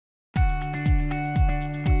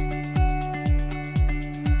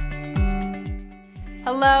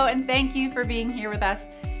Hello, and thank you for being here with us.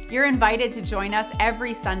 You're invited to join us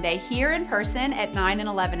every Sunday here in person at 9 and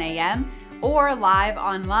 11 a.m. or live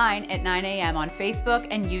online at 9 a.m. on Facebook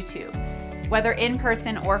and YouTube. Whether in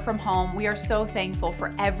person or from home, we are so thankful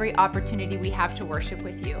for every opportunity we have to worship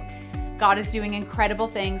with you. God is doing incredible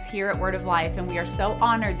things here at Word of Life, and we are so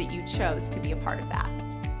honored that you chose to be a part of that.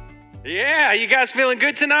 Yeah, you guys feeling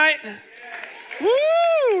good tonight?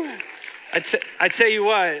 Woo! I tell you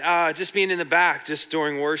what, just being in the back, just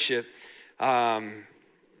during worship, man,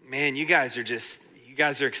 you guys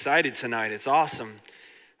are excited tonight. It's awesome.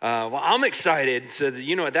 Well, I'm excited, so that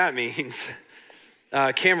you know what that means.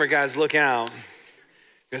 Camera guys, look out,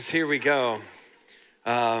 because here we go.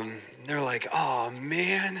 They're like, oh,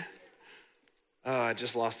 man. I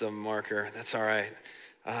just lost a marker. That's all right.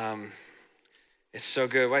 It's so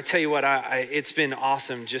good. Well, I tell you what, it's been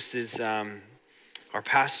awesome, just as our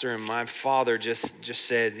pastor and my father just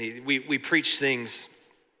said. We preach things,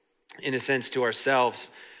 in a sense, to ourselves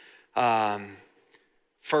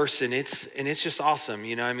first, and it's just awesome,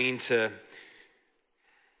 you know what I mean, to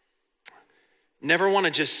never want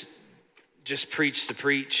to just preach to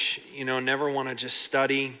preach, you know, never want to just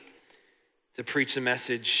study to preach the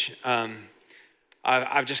message.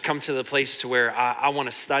 I've just come to the place to where I want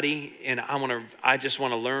to study, and I just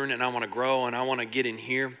want to learn, and I want to grow, and I want to get in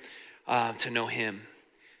here to know him.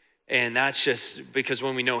 And that's just because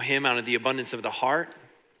when we know him out of the abundance of the heart,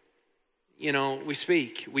 you know, we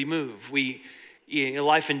speak, we move,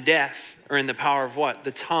 life and death are in the power of what?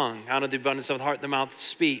 The tongue. Out of the abundance of the heart, the mouth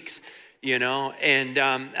speaks, you know. And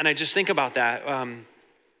I just think about that,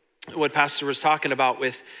 what Pastor was talking about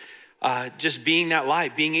with just being that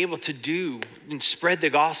light, being able to do and spread the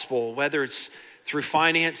gospel, whether it's through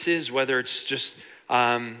finances, whether it's just,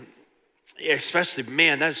 especially,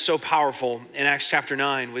 man, that is so powerful in Acts chapter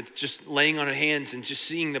 9 with just laying on of hands and just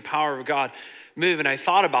seeing the power of God move. And I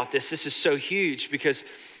thought about this. This is so huge because,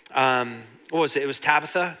 what was it? It was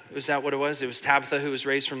Tabitha. Was that what it was? It was Tabitha who was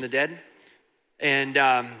raised from the dead. And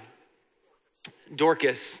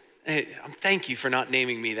Dorcas, hey, thank you for not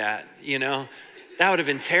naming me that, you know. That would have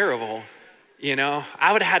been terrible, you know.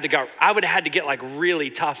 I would have had to get like really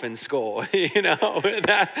tough in school, you know.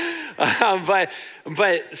 But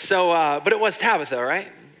it was Tabitha, right?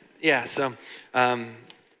 Yeah. So, but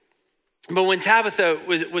when Tabitha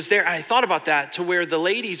was there, I thought about that, to where the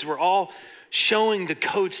ladies were all showing the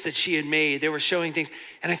coats that she had made. They were showing things,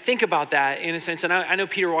 and I think about that in a sense. And I know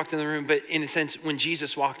Peter walked in the room, but in a sense, when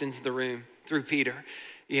Jesus walked into the room through Peter.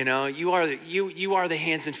 You know, you are the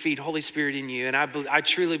hands and feet, Holy Spirit in you. And I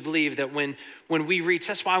truly believe that when we reach,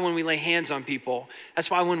 that's why when we lay hands on people, that's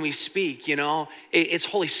why when we speak, you know, it's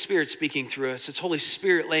Holy Spirit speaking through us. It's Holy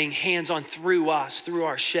Spirit laying hands on through us, through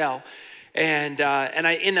our shell. And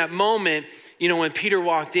in that moment, you know, when Peter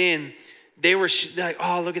walked in, they were like,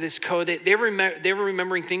 oh, look at this code. They were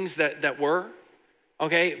remembering things that were.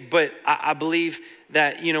 Okay, but I believe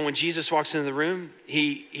that, you know, when Jesus walks into the room,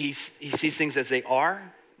 he sees things as they are,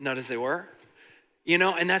 not as they were, you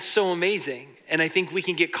know, and that's so amazing. And I think we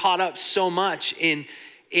can get caught up so much in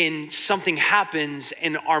something happens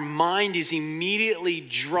and our mind is immediately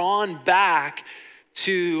drawn back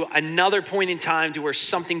to another point in time to where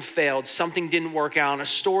something failed, something didn't work out, a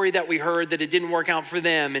story that we heard that it didn't work out for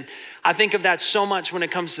them. And I think of that so much when it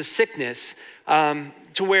comes to sickness, to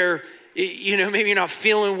where, you know, maybe you're not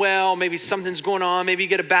feeling well, maybe something's going on, maybe you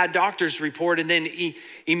get a bad doctor's report, and then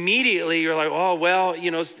immediately you're like, oh, well,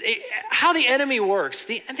 you know, how the enemy works.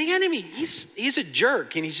 The enemy, he's a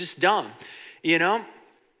jerk, and he's just dumb, you know?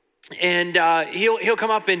 And he'll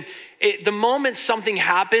come up, and the moment something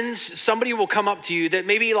happens, somebody will come up to you that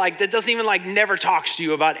maybe like, that doesn't even like never talks to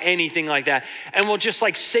you about anything like that, and will just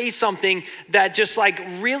like say something that just like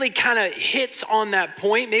really kind of hits on that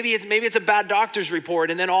point. Maybe it's a bad doctor's report,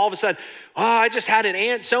 and then all of a sudden, oh, I just had an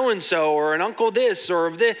aunt so-and-so or an uncle this or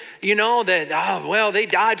this, you know, that, oh, well, they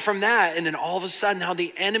died from that. And then all of a sudden how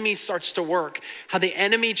the enemy starts to work, how the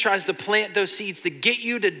enemy tries to plant those seeds to get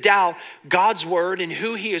you to doubt God's word and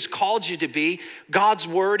who he has called you to be, God's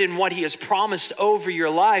word and what he has promised over your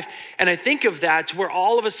life. And I think of that to where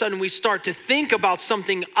all of a sudden we start to think about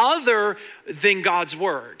something other than God's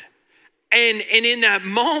word. And in that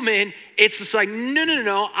moment, it's just like,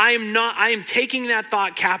 no, I am taking that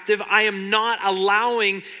thought captive. I am not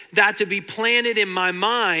allowing that to be planted in my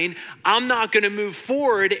mind. I'm not going to move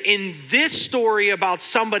forward in this story about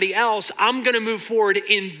somebody else. I'm going to move forward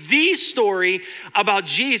in the story about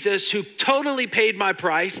Jesus, who totally paid my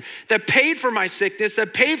price, that paid for my sickness,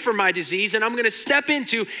 that paid for my disease. And I'm going to step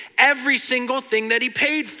into every single thing that he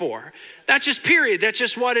paid for. That's just period. That's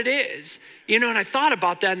just what it is. You know, and I thought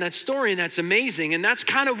about that in that story, and that's amazing. And that's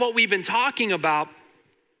kind of what we've been talking about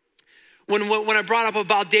When I brought up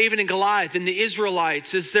about David and Goliath and the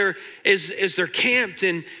Israelites as they're camped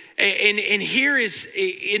and here is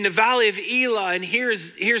in the valley of Elah, and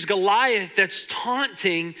here's Goliath that's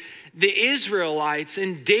taunting the Israelites,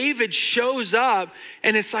 and David shows up,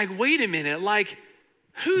 and it's like, wait a minute, like,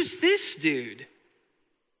 who's this dude?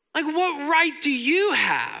 Like, what right do you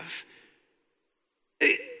have?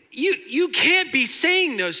 You can't be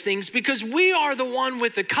saying those things because we are the one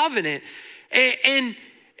with the covenant.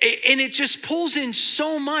 And it just pulls in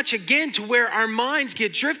so much, again, to where our minds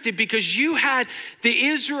get drifted, because you had the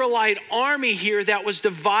Israelite army here that was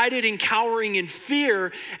divided and cowering in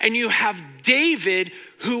fear, and you have David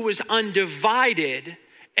who was undivided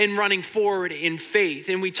and running forward in faith.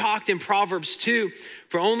 And we talked in Proverbs 2,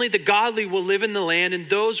 for only the godly will live in the land, and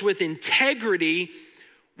those with integrity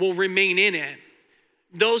will remain in it.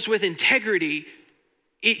 Those with integrity,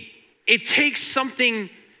 it takes something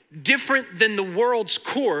different than the world's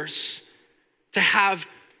course to have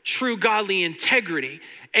true godly integrity.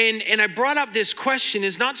 And I brought up this question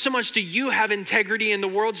is not so much do you have integrity in the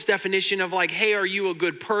world's definition of like, hey, are you a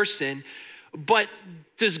good person? But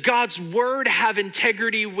does God's word have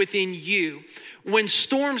integrity within you? When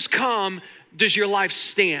storms come, does your life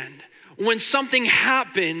stand? When something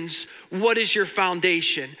happens, what is your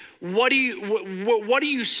foundation? What are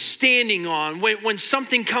you standing on when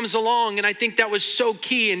something comes along? And I think that was so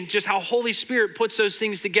key, and just how Holy Spirit puts those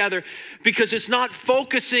things together, because it's not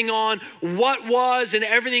focusing on what was and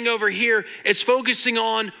everything over here. It's focusing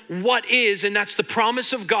on what is, and that's the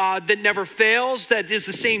promise of God that never fails, that is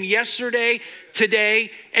the same yesterday,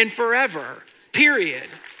 today, and forever, period.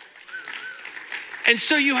 And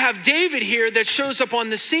so you have David here that shows up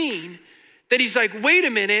on the scene, that he's like, wait a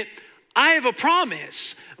minute, I have a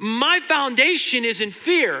promise. My foundation is in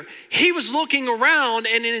fear. He was looking around,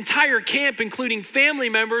 and an entire camp, including family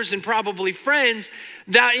members and probably friends,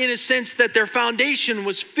 that in a sense that their foundation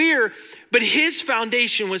was fear, but his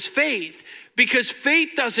foundation was faith, because faith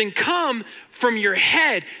doesn't come from your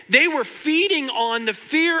head. They were feeding on the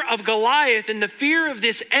fear of Goliath and the fear of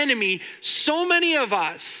this enemy. So many of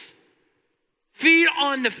us feed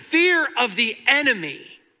on the fear of the enemy.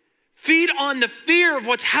 Feed on the fear of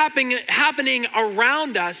what's happening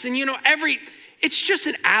around us. And it's just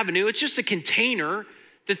an avenue. It's just a container.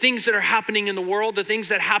 The things that are happening in the world, the things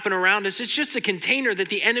that happen around us, it's just a container that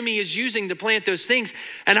the enemy is using to plant those things.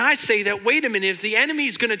 And I say that, wait a minute, if the enemy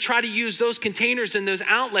is going to try to use those containers and those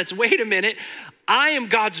outlets, wait a minute, I am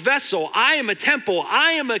God's vessel. I am a temple.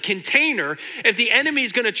 I am a container. If the enemy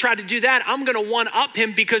is going to try to do that, I'm going to one-up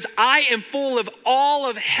him, because I am full of all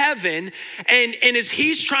of heaven. And as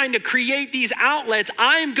he's trying to create these outlets,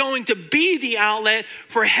 I am going to be the outlet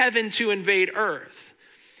for heaven to invade earth.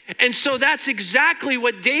 And so that's exactly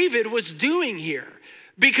what David was doing here,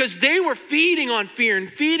 because they were feeding on fear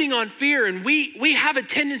and feeding on fear. And we have a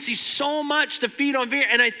tendency so much to feed on fear.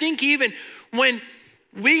 And I think even when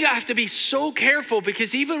we have to be so careful,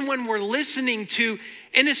 because even when we're listening to,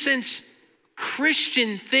 in a sense,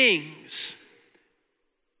 Christian things,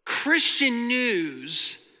 Christian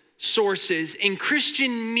news sources and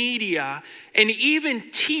Christian media and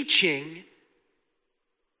even teaching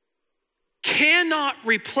cannot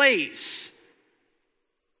replace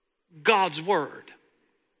God's word.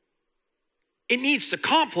 It needs to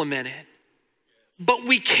complement it. But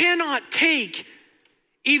we cannot take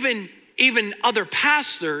even other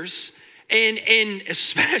pastors and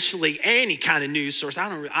especially any kind of news source. I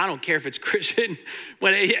don't care if it's Christian,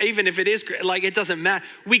 even if it is, like, it doesn't matter.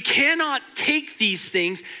 We cannot take these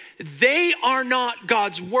things. They are not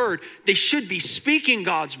God's word. They should be speaking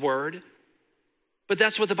God's word. But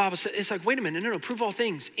that's what the Bible says. It's like, wait a minute, no, prove all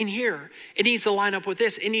things in here. It needs to line up with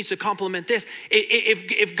this. It needs to complement this.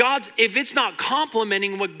 If it's not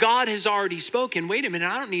complementing what God has already spoken, wait a minute,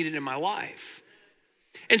 I don't need it in my life.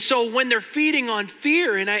 And so when they're feeding on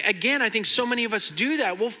fear, and I think so many of us do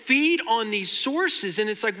that, we'll feed on these sources, and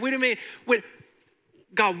it's like, wait a minute,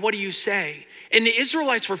 God, what do you say? And the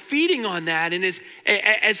Israelites were feeding on that, and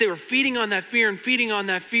as they were feeding on that fear and feeding on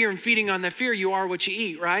that fear and feeding on that fear, you are what you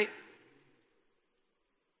eat, right?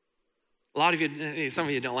 A lot of you, some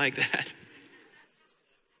of you don't like that.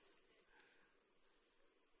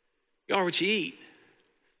 You are what you eat.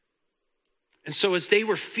 And so as they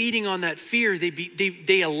were feeding on that fear,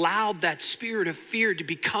 they allowed that spirit of fear to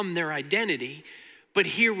become their identity. But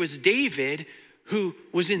here was David, who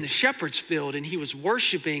was in the shepherd's field, and he was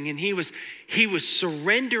worshiping, and he was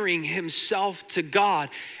surrendering himself to God,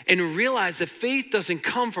 and realized that faith doesn't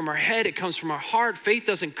come from our head, it comes from our heart. Faith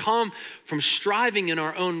doesn't come from striving in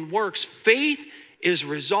our own works. Faith is a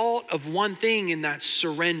result of one thing, and that's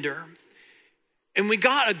surrender. And we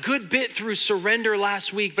got a good bit through surrender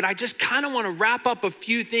last week, but I just kind of want to wrap up a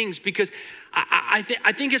few things because I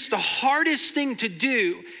think it's the hardest thing to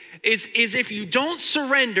do is if you don't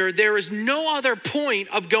surrender, there is no other point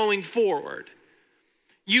of going forward.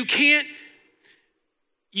 You can't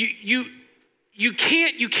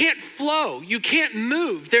flow. You can't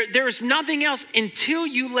move. There is nothing else until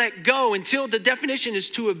you let go, until the definition is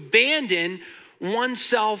to abandon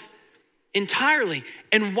oneself entirely.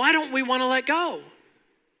 And why don't we want to let go?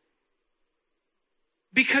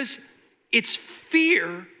 Because it's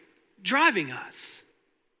fear driving us.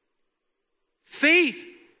 Faith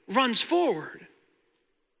runs forward.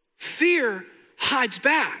 Fear hides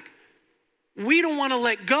back. We don't want to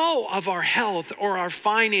let go of our health or our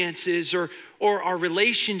finances or our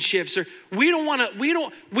relationships, or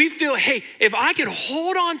we feel, hey, if I can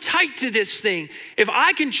hold on tight to this thing, if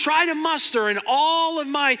I can try to muster in all of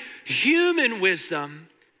my human wisdom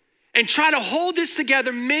and try to hold this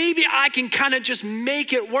together, maybe I can kind of just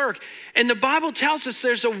make it work. And the Bible tells us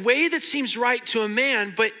there's a way that seems right to a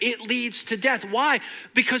man, but it leads to death. Why?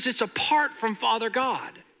 Because it's apart from Father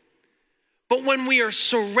God. But when we are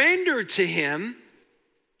surrendered to him,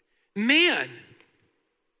 man,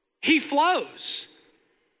 he flows.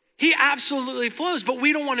 He absolutely flows, but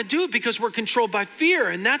we don't want to do it because we're controlled by fear.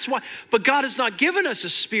 And that's why, but God has not given us a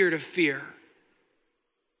spirit of fear.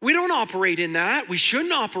 We don't operate in that. We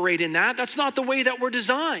shouldn't operate in that. That's not the way that we're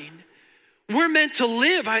designed. We're meant to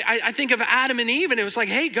live. I think of Adam and Eve, and it was like,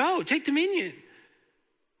 hey, go, take dominion.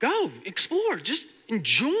 Go, explore, just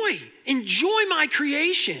enjoy my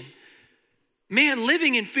creation. Man,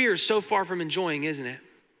 living in fear is so far from enjoying, isn't it?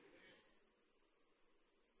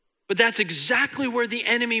 But that's exactly where the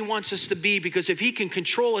enemy wants us to be, because if he can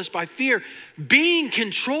control us by fear, being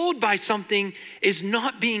controlled by something is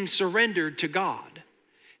not being surrendered to God.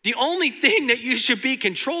 The only thing that you should be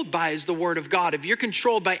controlled by is the word of God. If you're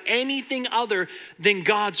controlled by anything other than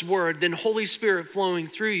God's word, than Holy Spirit flowing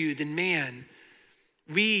through you, then man,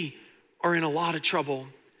 we are in a lot of trouble.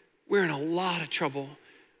 We're in a lot of trouble.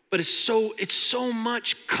 But it's so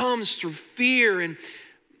much comes through fear, and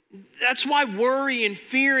that's why worry and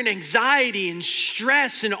fear and anxiety and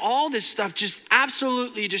stress and all this stuff just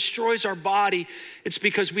absolutely destroys our body. It's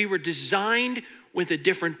because we were designed with a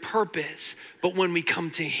different purpose. But when we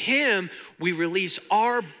come to him, we release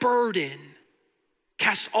our burden.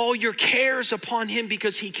 Cast all your cares upon him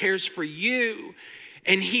because he cares for you.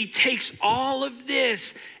 And he takes all of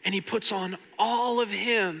this and he puts on all of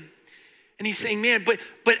him. And he's saying, man, but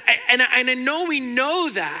I know we know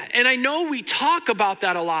that. And I know we talk about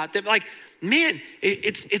that a lot. That like, man,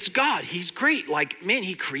 it's God. He's great. Like, man,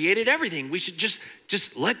 he created everything. We should just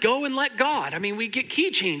let go and let God. I mean, we get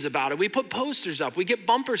keychains about it. We put posters up. We get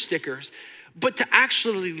bumper stickers. But to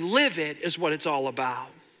actually live it is what it's all about.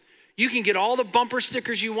 You can get all the bumper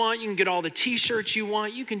stickers you want. You can get all the t-shirts you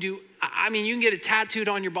want. You can get it tattooed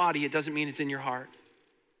on your body. It doesn't mean it's in your heart.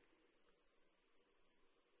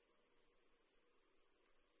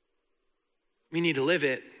 We need to live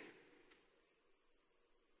it.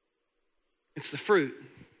 It's the fruit.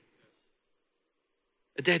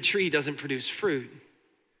 A dead tree doesn't produce fruit.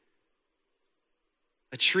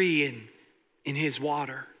 A tree in his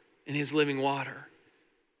water, in his living water,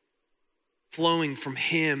 flowing from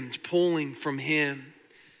him, pulling from him.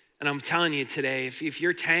 And I'm telling you today, if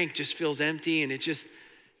your tank just feels empty and it's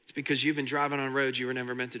because you've been driving on roads you were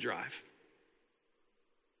never meant to drive.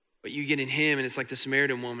 But you get in him, and it's like the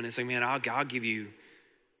Samaritan woman. It's like, man, I'll give you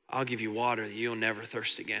water that you'll never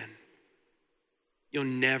thirst again. You'll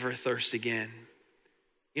never thirst again.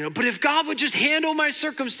 But if God would just handle my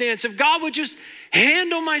circumstance, if God would just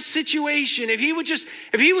handle my situation, if he would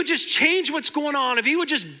just change what's going on, if he would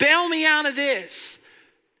just bail me out of this,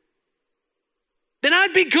 then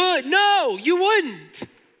I'd be good. No, you wouldn't.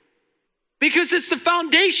 Because it's the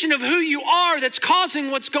foundation of who you are that's causing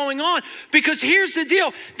what's going on. Because here's the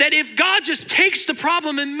deal, that if God just takes the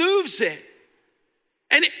problem and moves it,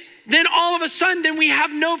 and then all of a sudden, then we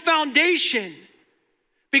have no foundation.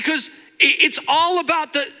 Because it's all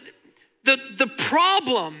about the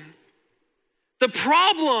problem. The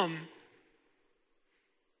problem.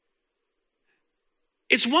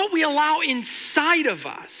 It's what we allow inside of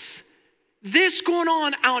us. This going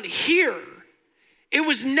on out here. It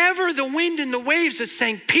was never the wind and the waves that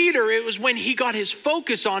sank Peter. It was when he got his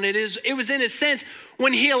focus on it. It was in a sense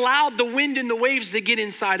when he allowed the wind and the waves to get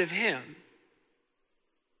inside of him.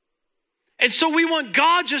 And so we want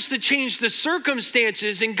God just to change the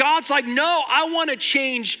circumstances. And God's like, no, I want to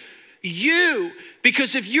change you.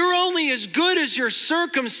 Because if you're only as good as your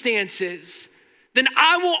circumstances, then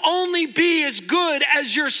I will only be as good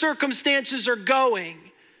as your circumstances are going.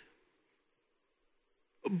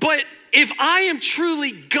 But if I am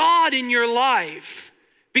truly God in your life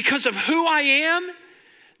because of who I am,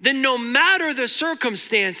 then no matter the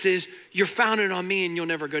circumstances, you're founded on me and you'll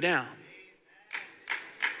never go down.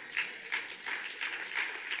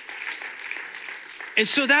 And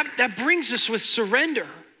so that brings us with surrender.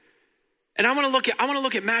 And I want to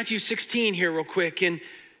look at Matthew 16 here real quick, and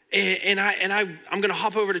I'm going to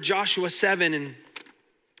hop over to Joshua 7 and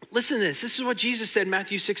listen to this. This is what Jesus said in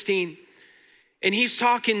Matthew 16, and he's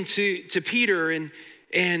talking to Peter, and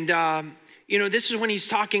this is when he's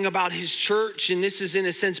talking about his church, and this is in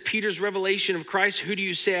a sense Peter's revelation of Christ. Who do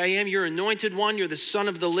you say I am? You're anointed one. You're the Son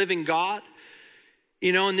of the living God.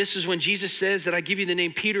 And this is when Jesus says that I give you the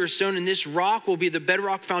name Peter, a stone, and this rock will be the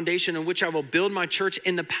bedrock foundation on which I will build my church,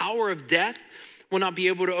 and the power of death will not be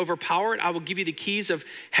able to overpower it. I will give you the keys of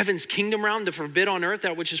heaven's kingdom realm, to forbid on earth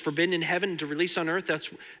that which is forbidden in heaven, and to release on earth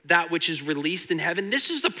that which is released in heaven. This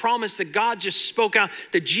is the promise that God just spoke out,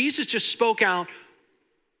 that Jesus just spoke out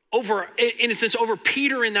over, in a sense, over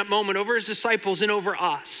Peter in that moment, over his disciples, and over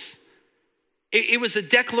us. It was a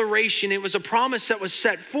declaration. It was a promise that was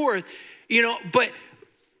set forth, but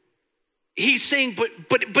he's saying,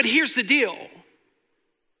 but here's the deal.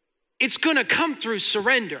 It's gonna come through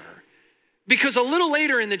surrender. Because a little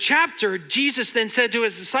later in the chapter, Jesus then said to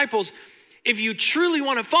his disciples, if you truly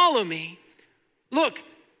wanna follow me, look,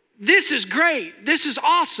 this is great, this is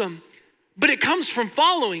awesome, but it comes from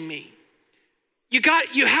following me.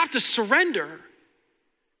 You have to surrender.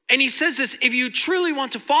 And he says this, if you truly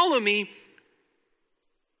want to follow me,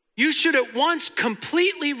 you should at once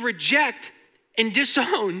completely reject and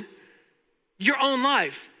disown your own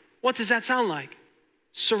life. What does that sound like?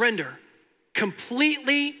 Surrender.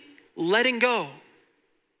 Completely letting go.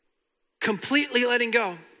 Completely letting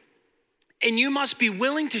go. And you must be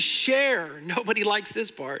willing to share. Nobody likes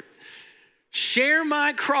this part. Share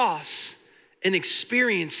my cross and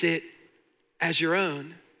experience it as your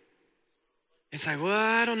own. It's like, well,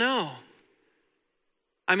 I don't know.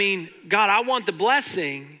 I mean, God, I want the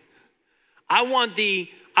blessing. I want the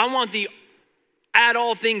add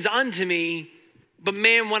all things unto me. But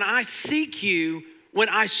man, when I seek you, when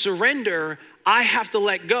I surrender, I have to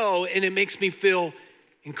let go, and it makes me feel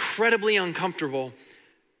incredibly uncomfortable.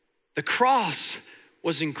 The cross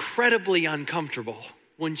was incredibly uncomfortable,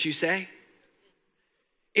 wouldn't you say?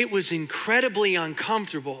 It was incredibly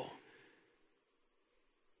uncomfortable.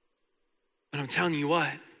 But I'm telling you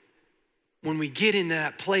what, when we get into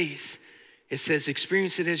that place, it says,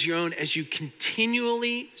 experience it as your own, as you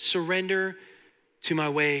continually surrender to my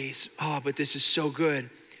ways. Oh, but this is so good.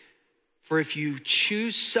 For if you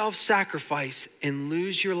choose self-sacrifice and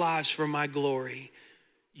lose your lives for my glory,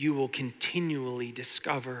 you will continually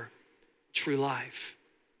discover true life.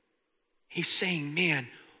 He's saying, man,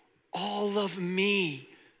 all of me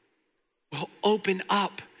will open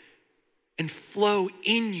up and flow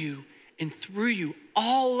in you and through you.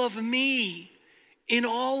 All of me in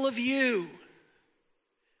all of you.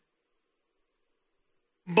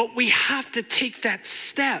 But we have to take that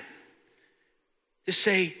step to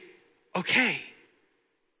say, okay,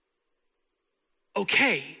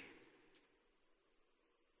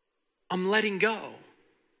 I'm letting go.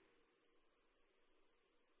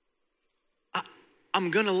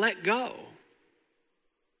 I'm gonna let go.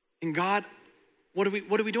 And God, what are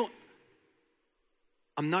we doing?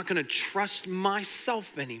 I'm not gonna trust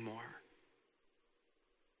myself anymore.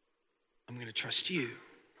 I'm gonna trust you.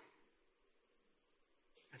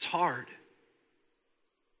 It's hard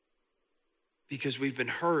because we've been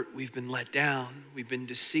hurt, we've been let down, we've been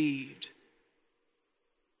deceived.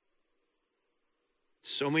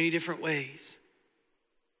 So many different ways.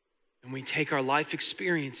 And we take our life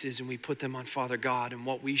experiences and we put them on Father God. And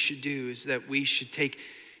what we should do is that we should take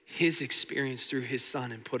his experience through his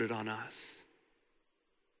Son and put it on us.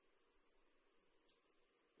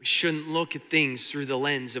 We shouldn't look at things through the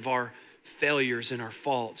lens of our failures and our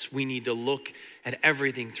faults. We need to look at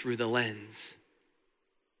everything through the lens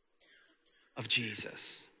of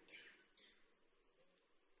Jesus.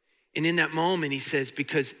 And in that moment, he says,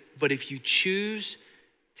 but if you choose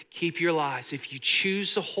to keep your lives, if you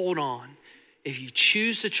choose to hold on, if you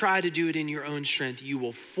choose to try to do it in your own strength, you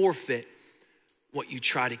will forfeit what you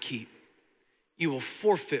try to keep. You will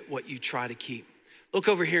forfeit what you try to keep. Look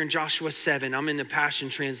over here in Joshua 7. I'm in the Passion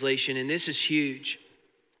Translation, and this is huge.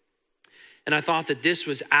 And I thought that this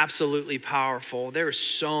was absolutely powerful. There is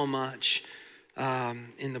so much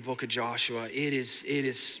in the book of Joshua. It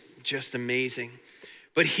is just amazing.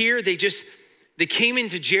 But here they came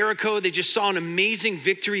into Jericho. They just saw an amazing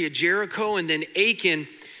victory at Jericho. And then Achan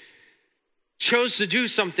chose to do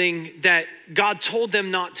something that God told them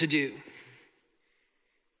not to do.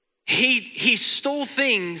 he stole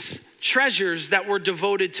things, treasures that were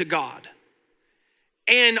devoted to God.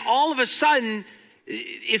 And all of a sudden,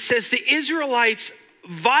 it says the Israelites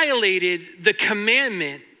violated the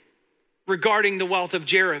commandment regarding the wealth of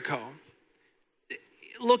Jericho.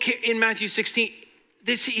 Look in Matthew 16,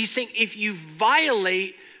 he's saying, if you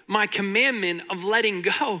violate my commandment of letting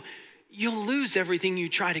go, you'll lose everything you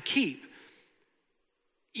try to keep.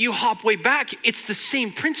 You hop way back, it's the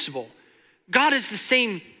same principle. God is the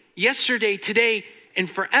same yesterday, today, and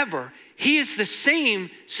forever. He is the same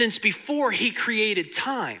since before he created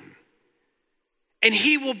time. And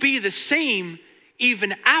he will be the same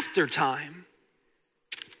even after time.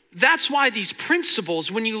 That's why these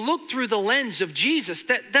principles, when you look through the lens of Jesus,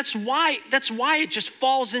 that's why it just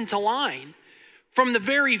falls into line from the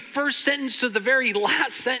very first sentence to the very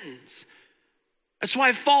last sentence. That's why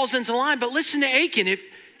it falls into line. But listen to Achan, it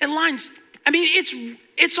lines, I mean,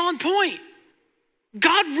 it's on point.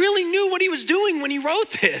 God really knew what he was doing when he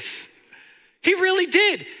wrote this. He really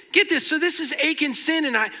did. Get this. So this is Achan's sin,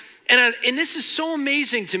 and this is so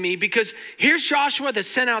amazing to me because here's Joshua that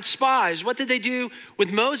sent out spies. What did they do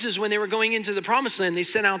with Moses when they were going into the promised land? They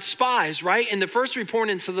sent out spies, right? And the first report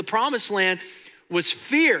into the promised land was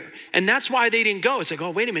fear. And that's why they didn't go. It's like, oh,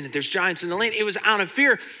 wait a minute, there's giants in the land. It was out of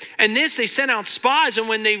fear. And this, they sent out spies. And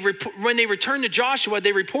when they returned to Joshua,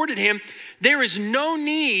 they reported him, there is no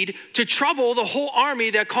need to trouble the whole army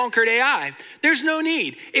that conquered Ai. There's no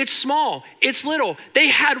need. It's small. It's little. They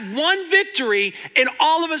had one victory, and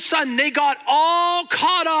all of a sudden, they got all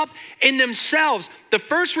caught up in themselves. The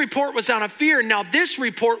first report was out of fear. Now, this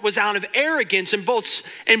report was out of arrogance. And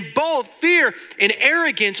both fear and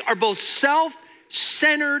arrogance are both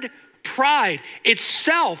self-centered pride. It's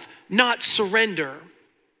self, not surrender.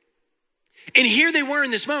 And here they were in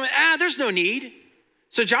this moment. There's no need.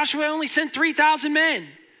 So Joshua only sent 3,000 men.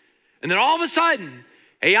 And then all of a sudden,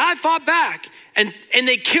 Ai fought back and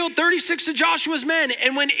they killed 36 of Joshua's men.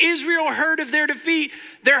 And when Israel heard of their defeat,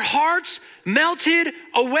 their hearts melted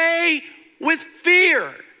away with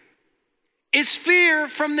fear. Is fear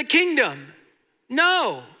from the kingdom?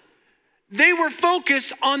 No. They were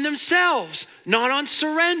focused on themselves, not on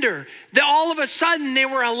surrender. That all of a sudden they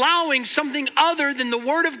were allowing something other than the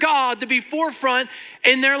word of God to be forefront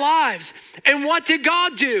in their lives. And what did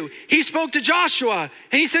God do? He spoke to Joshua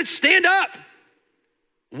and he said, stand up.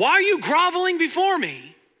 Why are you groveling before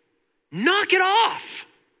me? Knock it off,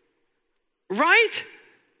 right?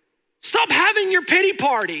 Stop having your pity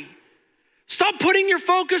party. Stop putting your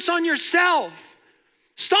focus on yourself.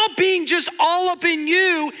 Stop being just all up in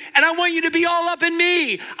you, and I want you to be all up in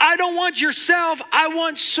me. I don't want yourself, I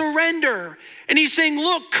want surrender. And he's saying,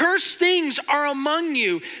 look, cursed things are among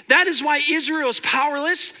you. That is why Israel is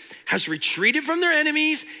powerless, has retreated from their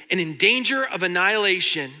enemies, and in danger of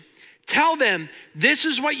annihilation. Tell them, this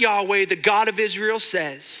is what Yahweh, the God of Israel,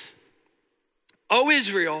 says. O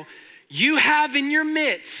Israel, you have in your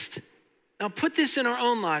midst, now put this in our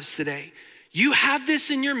own lives today. You have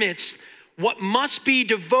this in your midst, what must be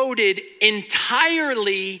devoted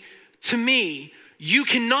entirely to me. You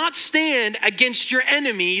cannot stand against your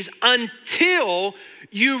enemies until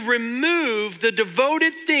you remove the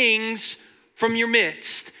devoted things from your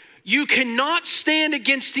midst. You cannot stand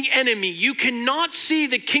against the enemy. You cannot see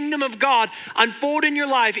the kingdom of God unfold in your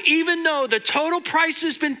life, even though the total price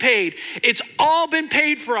has been paid. It's all been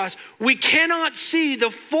paid for us. We cannot see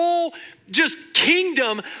the full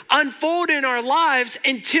kingdom unfold in our lives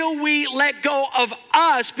until we let go of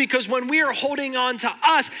us, because when we are holding on to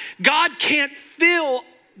us, God can't fill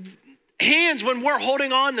hands when we're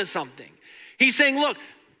holding on to something. He's saying, look,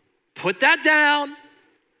 put that down.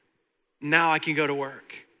 Now I can go to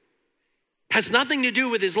work. Has nothing to do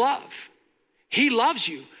with his love. He loves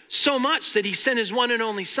you so much that he sent his one and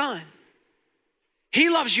only son. He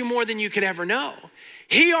loves you more than you could ever know.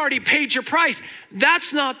 He already paid your price.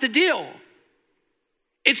 That's not the deal.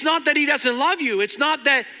 It's not that he doesn't love you. It's not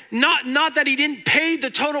that he didn't pay the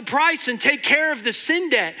total price and take care of the sin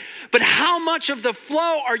debt. But how much of the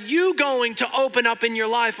flow are you going to open up in your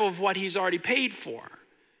life of what he's already paid for?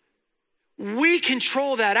 We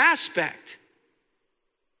control that aspect.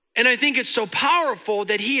 And I think it's so powerful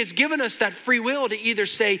that he has given us that free will to either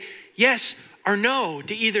say yes or no,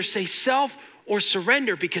 to either say self or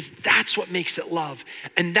surrender, because that's what makes it love.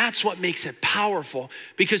 And that's what makes it powerful.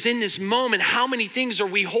 Because in this moment, how many things are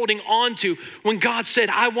we holding on to when God said,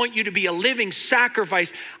 I want you to be a living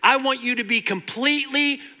sacrifice. I want you to be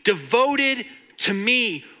completely devoted to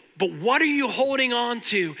me. But what are you holding on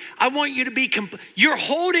to? I want you to be, you're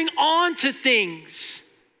holding on to things.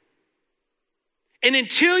 And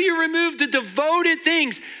until you remove the devoted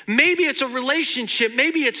things, maybe it's a relationship,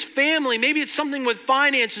 maybe it's family, maybe it's something with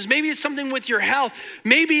finances, maybe it's something with your health,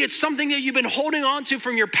 maybe it's something that you've been holding on to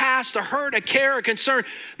from your past, a hurt, a care, a concern.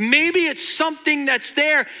 Maybe it's something that's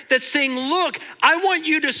there that's saying, look, I want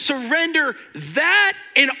you to surrender that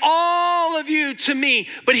and all of you to me.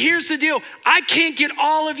 But here's the deal. I can't get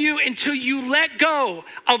all of you until you let go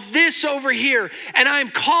of this over here. And I'm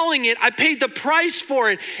calling it, I paid the price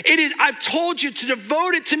for it. I've told you to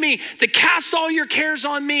devote it to me, to cast all your cares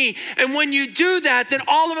on me. And when you do that, then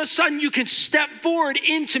all of a sudden you can step forward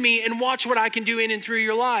into me and watch what I can do in and through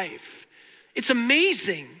your life. It's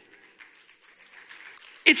amazing.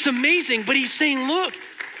 It's amazing. But he's saying, look,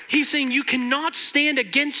 he's saying you cannot stand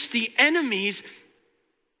against the enemies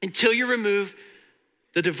until you remove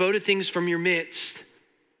the devoted things from your midst.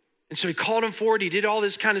 And so he called him forward. He did all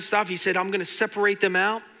this kind of stuff. He said, I'm going to separate them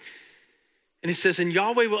out. And it says, and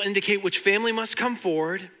Yahweh will indicate which family must come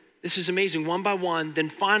forward. This is amazing, one by one. Then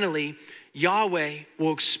finally, Yahweh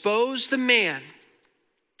will expose the man.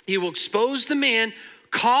 He will expose the man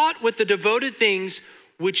caught with the devoted things,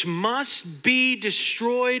 which must be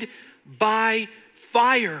destroyed by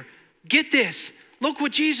fire. Get this. Look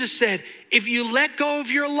what Jesus said. If you let go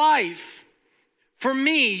of your life for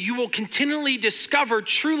me, you will continually discover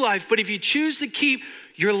true life. But if you choose to keep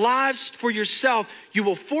your lives for yourself, you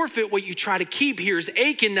will forfeit what you try to keep. Here's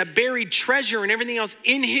Achan that buried treasure and everything else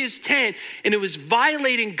in his tent, and it was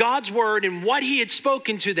violating God's word and what he had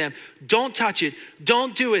spoken to them. Don't touch it.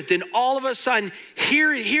 Don't do it. Then all of a sudden,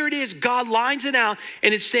 here it is. God lines it out,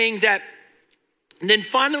 and it's saying that, and then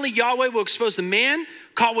finally Yahweh will expose the man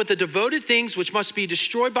caught with the devoted things, which must be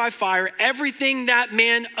destroyed by fire. Everything that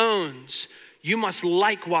man owns, you must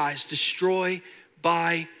likewise destroy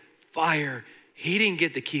by fire. He didn't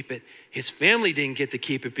get to keep it. His family didn't get to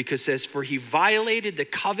keep it because it says, for he violated the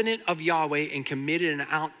covenant of Yahweh and committed an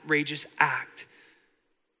outrageous act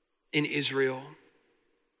in Israel.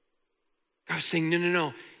 God was saying,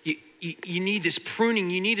 no. You need this pruning.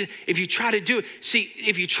 You need it. If you try to do it,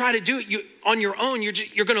 if you try to do it on your own,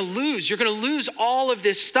 you're going to lose. You're going to lose all of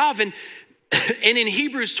this stuff. And in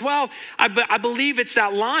Hebrews 12, I believe it's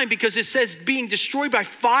that line because it says being destroyed by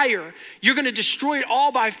fire. You're going to destroy it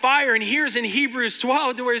all by fire. And here's in Hebrews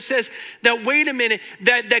 12 where it says that, wait a minute,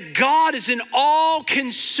 that God is an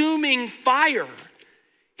all-consuming fire.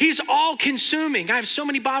 He's all-consuming. I have so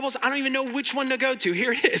many Bibles, I don't even know which one to go to.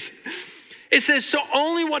 Here it is. It says, so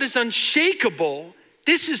only what is unshakable,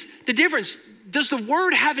 this is the difference. Does the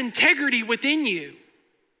word have integrity within you?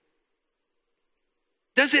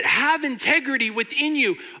 Does it have integrity within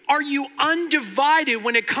you? Are you undivided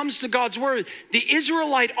when it comes to God's word? The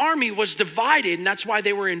Israelite army was divided, and that's why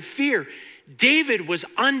they were in fear. David was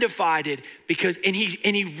undivided and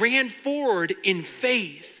he ran forward in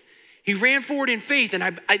faith. He ran forward in faith,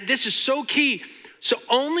 and this is so key. So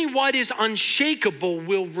only what is unshakable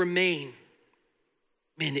will remain.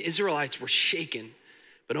 Man, the Israelites were shaken,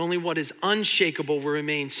 but only what is unshakable will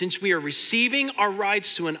remain. Since we are receiving our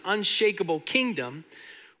rights to an unshakable kingdom,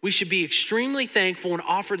 we should be extremely thankful and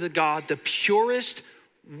offer to God the purest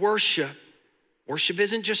worship. Worship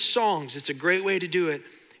isn't just songs. It's a great way to do it.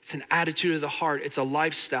 It's an attitude of the heart. It's a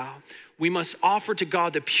lifestyle. We must offer to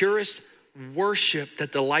God the purest worship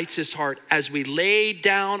that delights his heart as we lay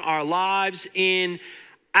down our lives in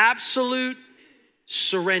absolute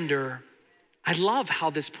surrender. I love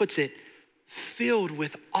how this puts it, filled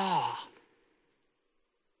with awe.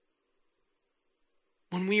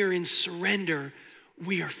 When we are in surrender,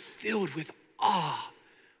 we are filled with awe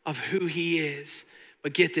of who he is.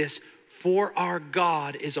 But get this, for our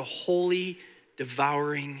God is a holy,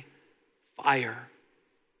 devouring fire.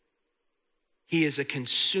 He is a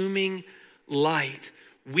consuming light.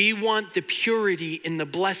 We want the purity and the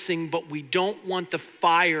blessing, but we don't want the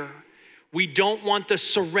fire. We don't want the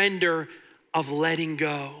surrender of letting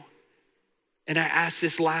go. And I asked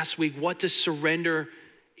this last week, what does surrender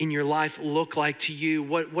in your life look like to you?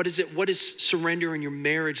 What does surrender in your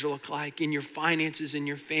marriage look like, in your finances, in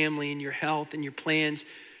your family, in your health, in your plans,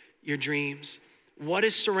 your dreams? What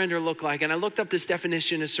does surrender look like? And I looked up this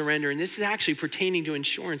definition of surrender, and this is actually pertaining to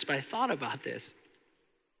insurance, but I thought about this.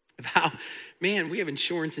 Of how, man, we have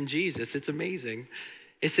insurance in Jesus. It's amazing.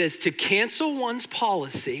 It says to cancel one's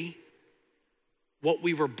policy, what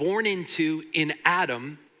we were born into in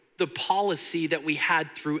Adam, the policy that we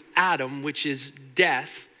had through Adam, which is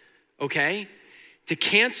death, okay? To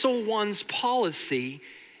cancel one's policy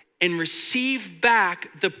and receive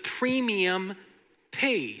back the premium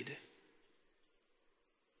paid.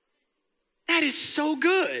 That is so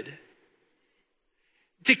good.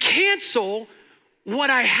 To cancel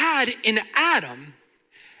what I had in Adam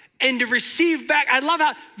and to receive back. I love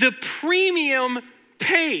how the premium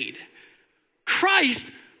paid. Christ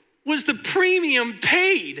was the premium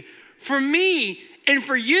paid for me and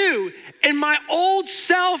for you. And my old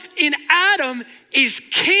self in Adam is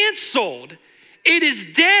canceled. It is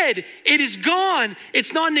dead. It is gone.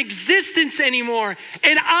 It's not in existence anymore.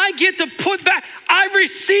 And I get to put back, I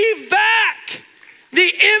receive back the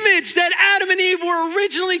image that Adam and Eve were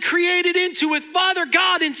originally created into with Father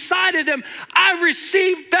God inside of them. I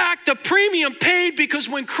received back the premium paid because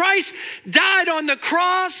when Christ died on the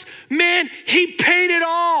cross, man, he paid it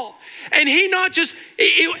all. And he not just,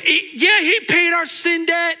 he paid our sin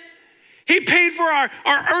debt. He paid for our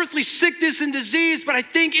earthly sickness and disease, but I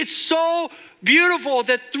think it's so beautiful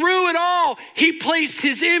that through it all, he placed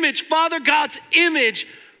his image, Father God's image,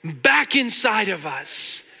 back inside of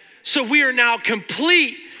us. So we are now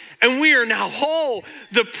complete and we are now whole.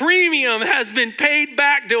 The premium has been paid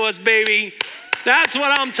back to us, baby. That's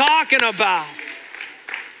what I'm talking about.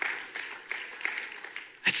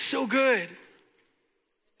 That's so good.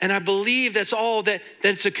 And I believe that's all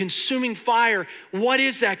that's a consuming fire. What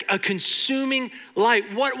is that? A consuming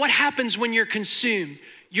light. What happens when you're consumed?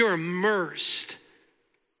 You're immersed.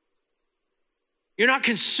 You're not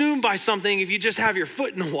consumed by something if you just have your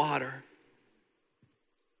foot in the water.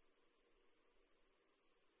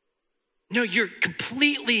 No, you're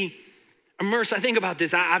completely immersed. I think about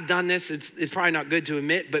this. I've done this. It's probably not good to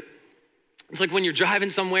admit, but it's like when you're driving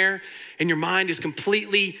somewhere and your mind is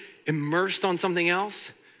completely immersed on something else,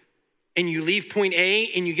 and you leave point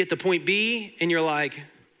A and you get to point B, and you're like,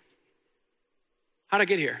 how'd I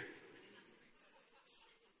get here?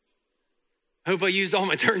 I hope I used all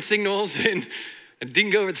my turn signals and I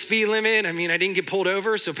didn't go over the speed limit. I mean, I didn't get pulled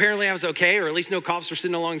over, so apparently I was okay, or at least no cops were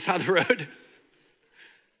sitting alongside the road.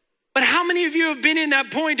 But how many of you have been in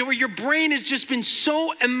that point where your brain has just been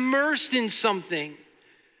so immersed in something?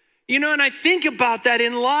 You know, and I think about that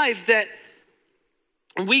in life, that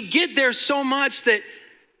we get there so much that,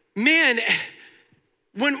 man,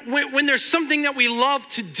 when there's something that we love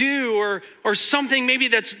to do, or something maybe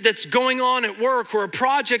that's going on at work, or a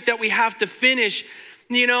project that we have to finish,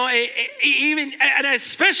 you know, even, and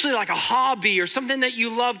especially like a hobby or something that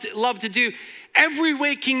you love to do, every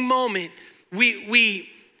waking moment, we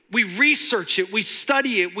research it, we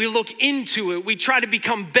study it, we look into it, we try to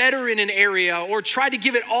become better in an area, or try to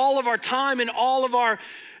give it all of our time and all of our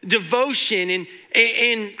devotion.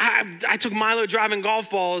 And I took Milo driving golf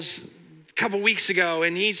balls a couple weeks ago,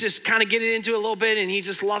 and he's just kind of getting into it a little bit, and he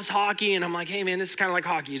just loves hockey. And I'm like, hey man, this is kind of like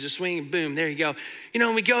hockey. You just swing and boom, there you go. You know,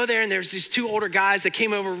 and we go there, and there's these two older guys that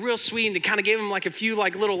came over real sweet, and they kind of gave him like a few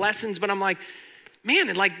like little lessons. But I'm like,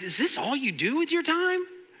 man, like, is this all you do with your time?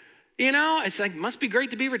 You know, it's like, must be great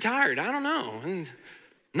to be retired. I don't know.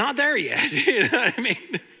 Not there yet. You know what I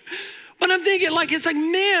mean? But I'm thinking, like, it's like,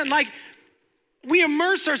 man, like, we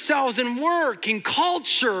immerse ourselves in work, in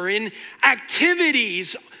culture, in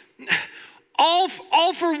activities, all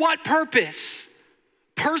for what purpose?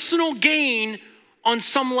 Personal gain on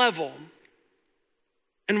some level.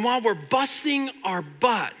 And while we're busting our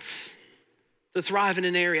butts to thrive in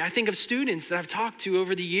an area, I think of students that I've talked to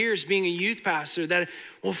over the years being a youth pastor that,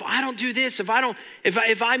 well, if I don't do this, if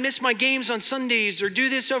I miss my games on Sundays or do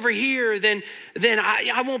this over here, then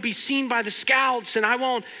I won't be seen by the scouts, and I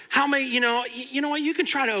won't, how many, you know what, you can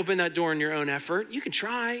try to open that door in your own effort. You can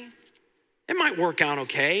try. It might work out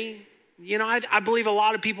okay. You know, I believe a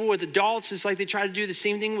lot of people with adults, it's like they try to do the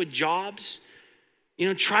same thing with jobs. You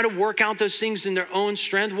know, try to work out those things in their own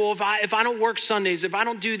strength. Well, if I don't work Sundays, if I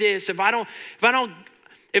don't do this, if I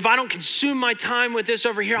don't consume my time with this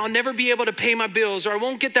over here, I'll never be able to pay my bills, or I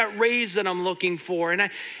won't get that raise that I'm looking for. And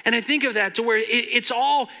I think of that to where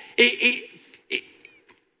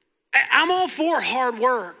I'm all for hard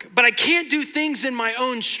work, but I can't do things in my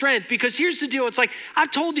own strength, because here's the deal. It's like, I've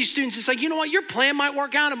told these students, it's like, you know what, your plan might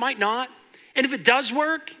work out, it might not. And if it does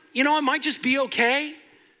work, you know, it might just be okay.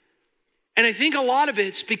 And I think a lot of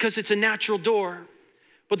it's because it's a natural door.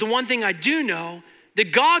 But the one thing I do know,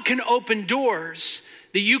 that God can open doors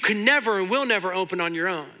that you can never and will never open on your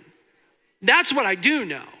own. That's what I do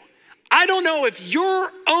know. I don't know if your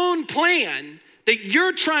own plan that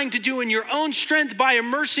you're trying to do in your own strength by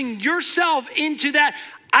immersing yourself into that,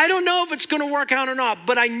 I don't know if it's going to work out or not,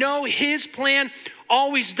 but I know his plan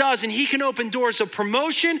always does, and he can open doors of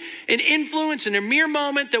promotion and influence in a mere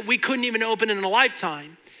moment that we couldn't even open in a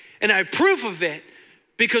lifetime. And I have proof of it,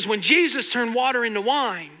 because when Jesus turned water into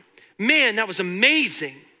wine, man, that was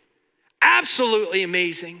amazing. Absolutely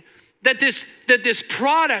amazing. That this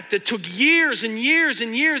product that took years and years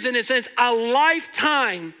and years, in a sense, a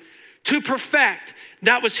lifetime to perfect.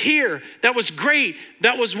 That was here. That was great.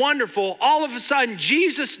 That was wonderful. All of a sudden,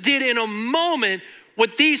 Jesus did in a moment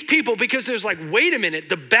what these people, because there's like, wait a minute,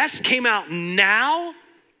 the best came out now?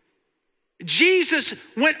 Jesus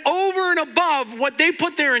went over and above what they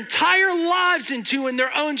put their entire lives into in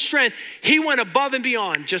their own strength. He went above and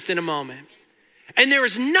beyond just in a moment. And there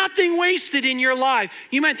is nothing wasted in your life.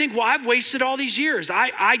 You might think, well, I've wasted all these years.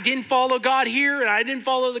 I didn't follow God here and I didn't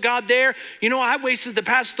follow the God there. You know, I wasted the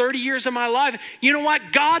past 30 years of my life. You know what?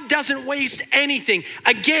 God doesn't waste anything.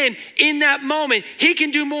 Again, in that moment, he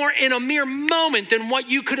can do more in a mere moment than what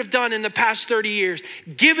you could have done in the past 30 years.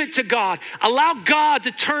 Give it to God. Allow God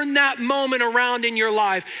to turn that moment around in your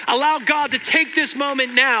life. Allow God to take this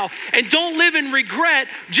moment now, and don't live in regret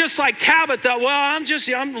just like Tabitha. Well,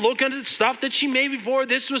 I'm looking at the stuff that she made before.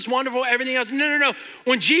 This was wonderful, everything else. No.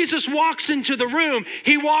 When Jesus walks into the room,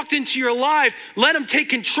 he walked into your life. Let him take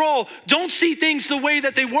control. Don't see things the way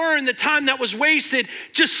that they were in the time that was wasted.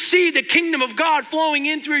 Just see the kingdom of God flowing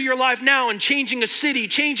in through your life now and changing a city,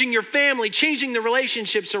 changing your family, changing the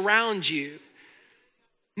relationships around you.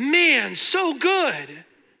 Man, so good.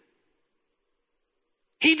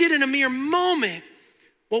 He did in a mere moment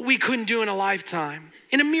what we couldn't do in a lifetime.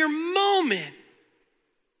 In a mere moment.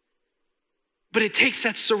 But it takes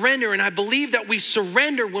that surrender, and I believe that we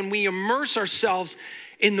surrender when we immerse ourselves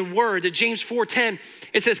in the word. At James 4:10,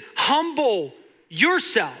 it says, humble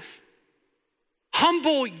yourself.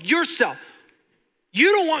 Humble yourself.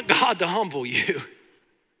 You don't want God to humble you.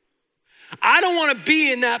 I don't want to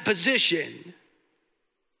be in that position.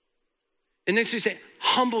 And then we say,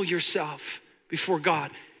 humble yourself before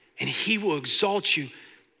God, and he will exalt you.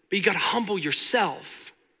 But you got to humble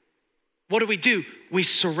yourself. What do? We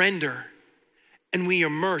surrender. And we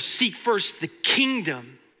immerse. Seek first the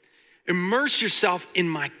kingdom. Immerse yourself in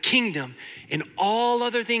my kingdom, and all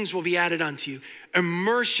other things will be added unto you.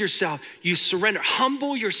 Immerse yourself. You surrender.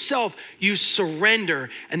 Humble yourself. You surrender.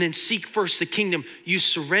 And then seek first the kingdom. You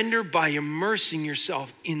surrender by immersing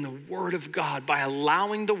yourself in the word of God, by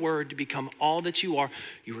allowing the word to become all that you are.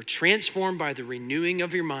 You are transformed by the renewing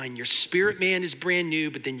of your mind. Your spirit man is brand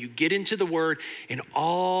new, but then you get into the word, and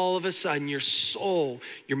all of a sudden your soul,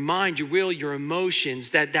 your mind, your will, your emotions,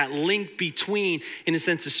 that link between, in a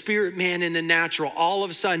sense, the spirit man and the natural, all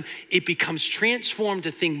of a sudden it becomes transformed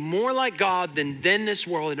to think more like God than this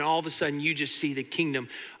world, and all of a sudden you just see the kingdom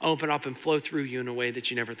open up and flow through you in a way that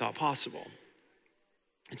you never thought possible.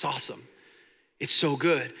 It's awesome. It's so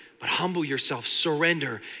good. But humble yourself,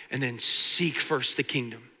 surrender, and then seek first the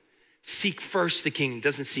kingdom. Seek first the kingdom.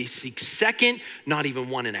 Doesn't seek second, not even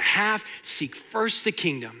 1.5. Seek first the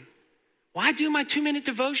kingdom. Well, I do my 2-minute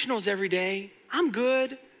devotionals every day. I'm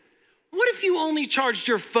good. What if you only charged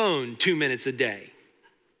your phone 2 minutes a day?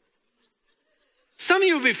 Some of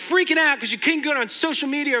you would be freaking out because you can't go on social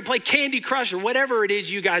media or play Candy Crush or whatever it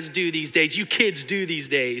is you guys do these days, you kids do these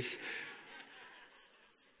days.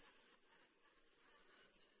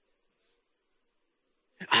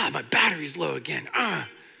 My battery's low again.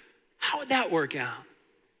 How would that work out?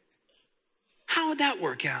 How would that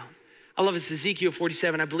work out? I love this, Ezekiel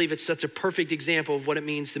 47. I believe it's such a perfect example of what it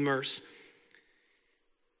means to immerse.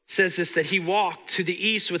 Says this, that he walked to the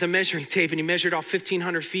east with a measuring tape, and he measured off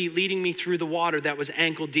 1,500 feet, leading me through the water that was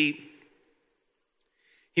ankle deep.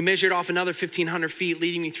 He measured off another 1,500 feet,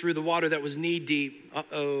 leading me through the water that was knee deep.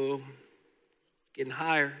 It's getting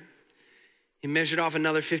higher. He measured off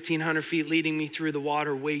another 1,500 feet, leading me through the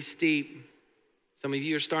water waist deep. Some of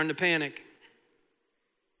you are starting to panic.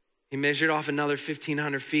 He measured off another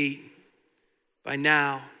 1,500 feet. By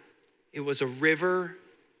now, it was a river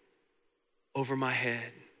over my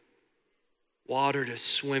head. Water to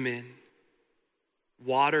swim in.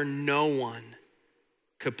 Water no one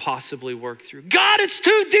could possibly work through. God, it's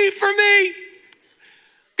too deep for me.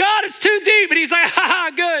 God, it's too deep. And he's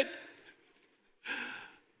like, good.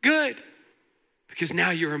 Good. Because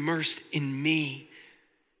now you're immersed in me.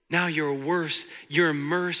 Now you're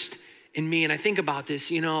immersed in me. And I think about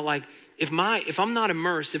this, like if I'm not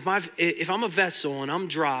immersed, if I'm a vessel and I'm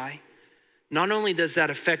dry, not only does that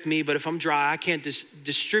affect me, but if I'm dry, I can't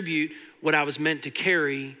distribute what I was meant to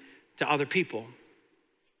carry to other people.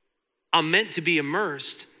 I'm meant to be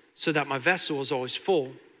immersed so that my vessel is always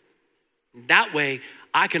full. That way,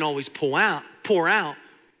 I can always pour out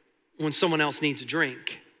when someone else needs a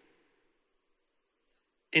drink.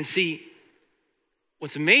 And see,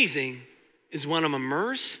 what's amazing is when I'm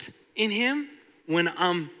immersed in him, when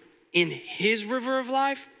I'm in his river of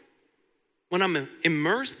life, when I'm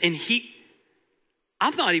immersed in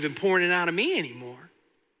I'm not even pouring it out of me anymore.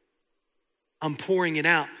 I'm pouring it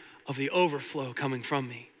out of the overflow coming from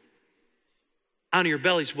me. Out of your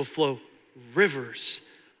bellies will flow rivers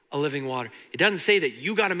a living water. It doesn't say that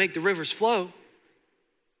you got to make the rivers flow.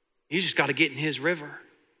 You just got to get in his river.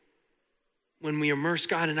 When we immerse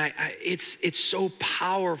God, and it's so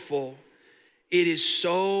powerful. It is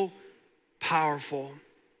so powerful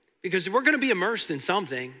because we're going to be immersed in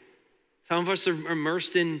something. Some of us are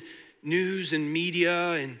immersed in news and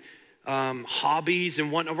media and hobbies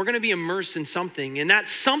and whatnot. We're going to be immersed in something, and that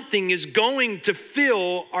something is going to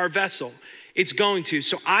fill our vessel. It's going to.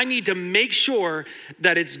 So I need to make sure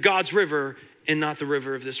that it's God's river and not the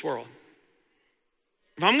river of this world.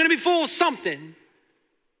 If I'm going to be full of something,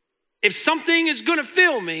 if something is going to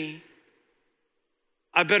fill me,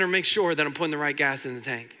 I better make sure that I'm putting the right gas in the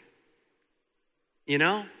tank. You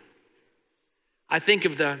know? I think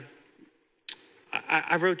of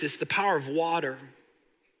I wrote this, the power of water.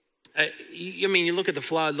 I mean, you look at the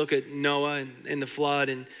flood, look at Noah and the flood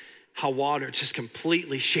and how water just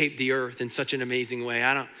completely shaped the earth in such an amazing way.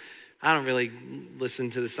 I don't really listen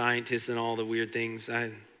to the scientists and all the weird things.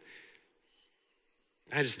 I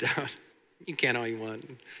just don't. You can all you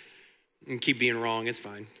want. And keep being wrong, it's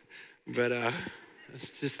fine. But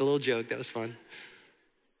it's just a little joke, that was fun.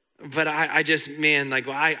 But I just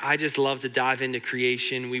love to dive into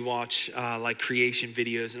creation. We watch like creation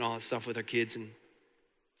videos and all that stuff with our kids. And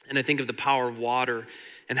I think of the power of water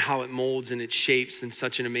and how it molds and it shapes in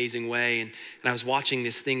such an amazing way. And I was watching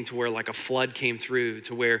this thing to where like a flood came through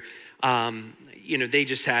to where,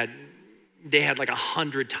 they had like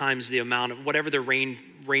 100 times the amount of whatever their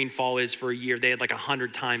rainfall is for a year. They had like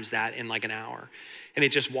 100 times that in like an hour. And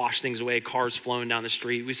it just washed things away, cars flowing down the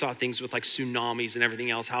street. We saw things with like tsunamis and everything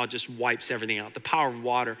else, how it just wipes everything out. The power of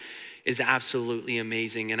water is absolutely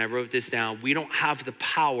amazing. And I wrote this down. We don't have the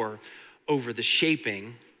power over the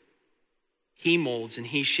shaping. He molds and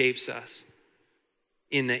he shapes us.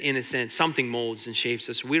 In a sense, something molds and shapes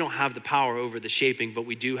us. We don't have the power over the shaping, but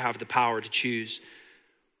we do have the power to choose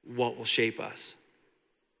what will shape us.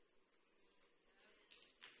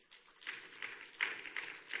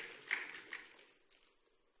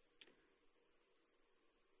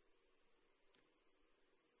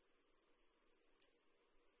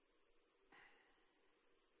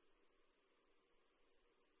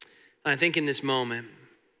 I think in this moment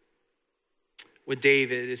with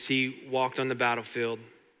David, as he walked on the battlefield,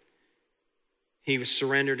 he was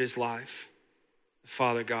surrendered his life to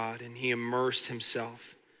Father God, and he immersed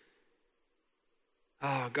himself.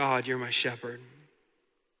 Oh, God, you're my shepherd.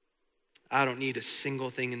 I don't need a single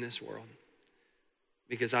thing in this world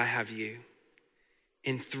because I have you.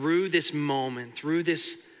 And through this moment, through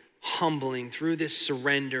this humbling, through this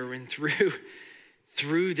surrender, and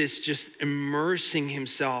through this just immersing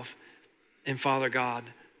himself in Father God,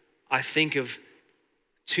 I think of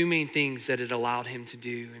two main things that it allowed him to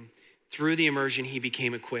do. And through the immersion, he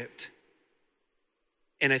became equipped.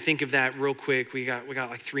 And I think of that real quick. We got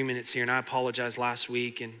like 3 minutes here, and I apologize last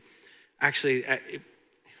week. And actually,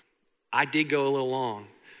 I did go a little long.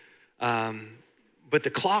 But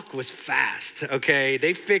the clock was fast, okay?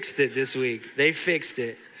 They fixed it this week. They fixed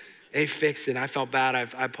it. I felt bad.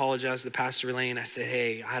 I apologized to Pastor Elaine. I said,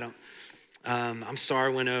 hey, I'm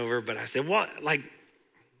sorry I went over. But I said, what? Like,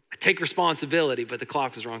 I take responsibility, but the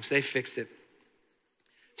clock was wrong. So they fixed it.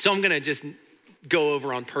 So I'm going to just go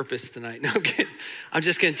over on purpose tonight. No, I'm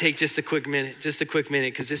just going to take just a quick minute,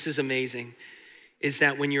 because this is amazing, is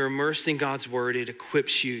that when you're immersed in God's word, it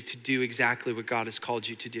equips you to do exactly what God has called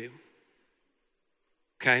you to do.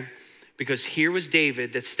 Okay? Because here was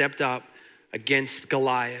David that stepped up against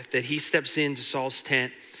Goliath, that he steps into Saul's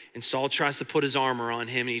tent, and Saul tries to put his armor on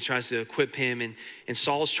him, and he tries to equip him, and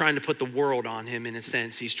Saul's trying to put the world on him in a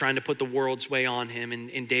sense. He's trying to put the world's way on him,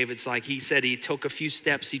 and David's like, he said he took a few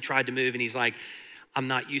steps, he tried to move, and he's like, I'm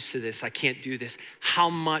not used to this, I can't do this. How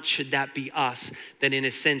much should that be us? That in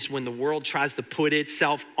a sense, when the world tries to put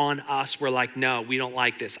itself on us, we're like, no, we don't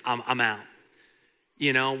like this, I'm out.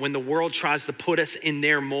 You know, when the world tries to put us in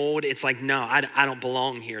their mold, it's like, no, I don't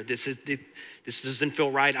belong here. This doesn't feel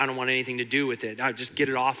right. I don't want anything to do with it. Just get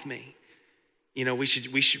it off me. You know, we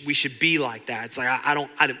should be like that. It's like,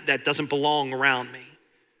 that doesn't belong around me.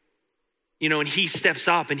 You know, and he steps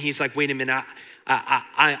up and he's like, wait a minute,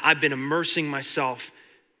 I've been immersing myself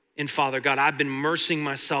in Father God. I've been immersing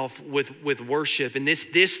myself with worship, and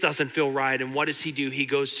this doesn't feel right. And what does he do? He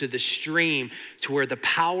goes to the stream to where the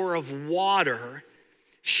power of water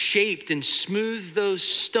shaped and smoothed those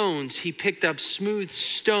stones. He picked up smooth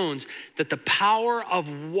stones, that the power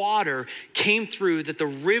of water came through, that the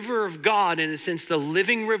river of God, in a sense, the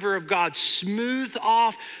living river of God, smoothed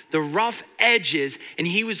off the rough edges, and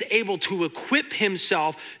he was able to equip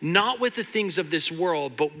himself, not with the things of this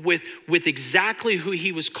world, but with exactly who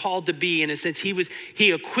he was called to be. In a sense,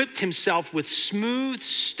 he equipped himself with smooth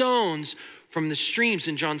stones from the streams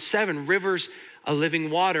in John 7, rivers of living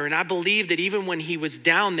water. And I believe that even when he was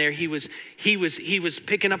down there, he was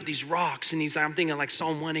picking up these rocks, and I'm thinking like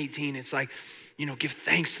Psalm 118. It's like, give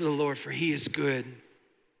thanks to the Lord, for he is good.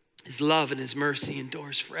 His love and his mercy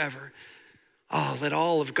endures forever. Oh, let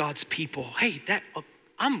all of God's people,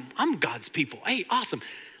 I'm God's people. Hey, awesome.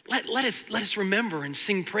 Let us remember and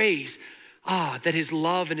sing praise. That his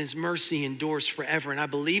love and his mercy endures forever. And I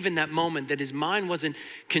believe in that moment that his mind wasn't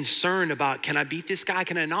concerned about, can I beat this guy?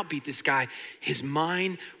 Can I not beat this guy? His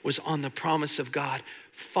mind was on the promise of God.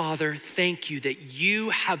 Father, thank you that you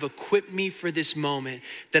have equipped me for this moment,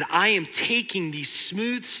 that I am taking these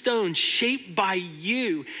smooth stones shaped by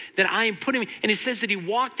you, that I am putting, and it says that he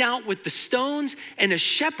walked out with the stones and a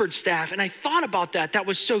shepherd's staff. And I thought about that. That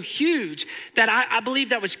was so huge that I believe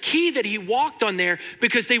that was key that he walked on there,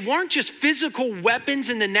 because they weren't just physical weapons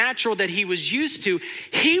in the natural that he was used to.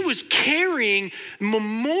 He was carrying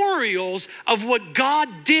memorials of what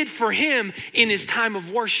God did for him in his time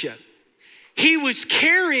of worship. He was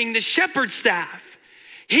carrying the shepherd's staff.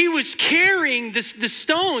 He was carrying the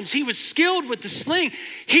stones. He was skilled with the sling.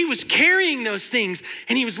 He was carrying those things.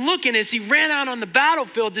 And he was looking as he ran out on the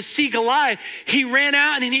battlefield to see Goliath. He ran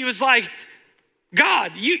out and he was like,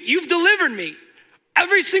 God, you've delivered me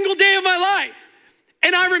every single day of my life.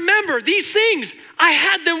 And I remember these things, I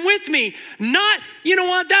had them with me. Not,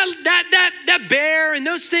 that bear and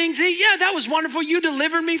those things. Yeah, that was wonderful. You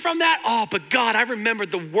delivered me from that. Oh, but God, I remember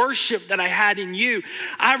the worship that I had in you.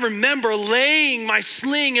 I remember laying my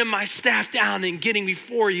sling and my staff down and getting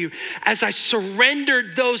before you as I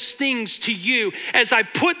surrendered those things to you, as I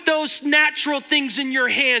put those natural things in your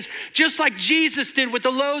hands, just like Jesus did with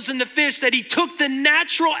the loaves and the fish, that he took the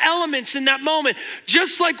natural elements in that moment,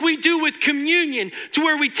 just like we do with communion, to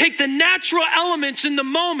where we take the natural elements in the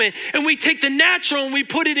moment and we take the natural and we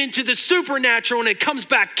put it into the supernatural, and it comes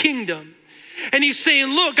back kingdom. And he's saying,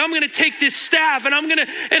 look, I'm going to take this staff and I'm going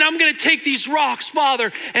to take these rocks,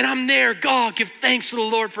 Father, and I'm there. God, give thanks to the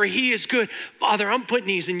Lord, for he is good. Father, I'm putting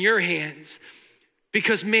these in your hands,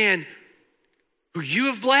 because man, who you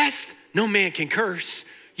have blessed, no man can curse.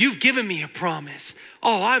 You've given me a promise.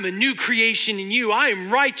 Oh, I'm a new creation in you. I am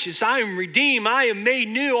righteous. I am redeemed. I am made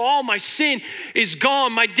new. All my sin is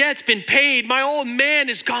gone. My debt's been paid. My old man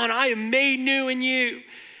is gone. I am made new in you.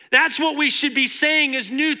 That's what we should be saying as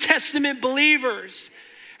New Testament believers.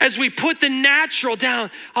 As we put the natural down,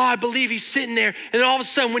 I believe he's sitting there. And all of a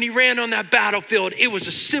sudden, when he ran on that battlefield, it was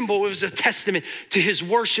a symbol, it was a testament to his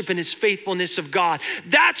worship and his faithfulness of God.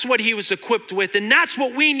 That's what he was equipped with. And that's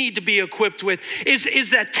what we need to be equipped with, is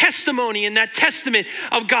that testimony and that testament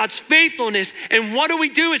of God's faithfulness. And what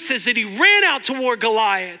do? It says that he ran out toward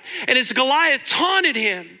Goliath. And as Goliath taunted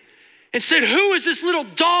him and said, who is this little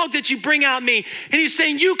dog that you bring out me? And he's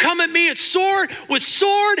saying, you come at me with sword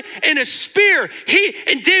and a spear.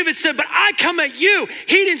 And David said, but I come at you.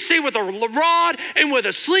 He didn't say with a rod and with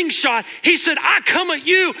a slingshot. He said, I come at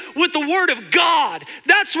you with the word of God.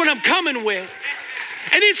 That's what I'm coming with.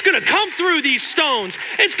 And it's going to come through these stones.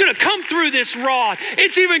 It's going to come through this rod.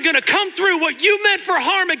 It's even going to come through what you meant for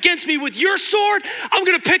harm against me with your sword. I'm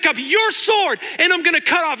going to pick up your sword and I'm going to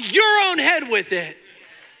cut off your own head with it.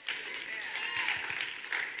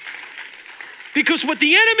 Because what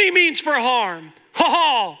the enemy means for harm,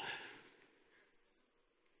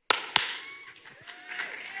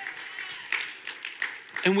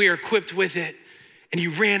 and we are equipped with it. And he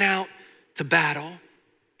ran out to battle.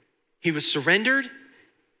 He was surrendered.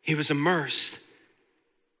 He was immersed.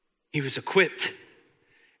 He was equipped.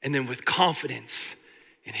 And then with confidence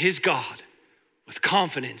in his God, with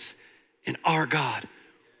confidence in our God,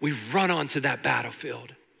 we run onto that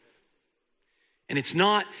battlefield. And it's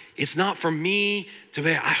not for me to,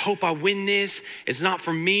 I hope I win this. It's not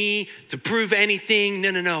for me to prove anything.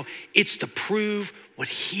 No. It's to prove what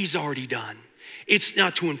he's already done. It's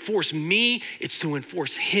not to enforce me. It's to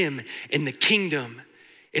enforce him in the kingdom.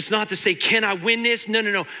 It's not to say, can I win this?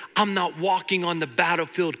 No. I'm not walking on the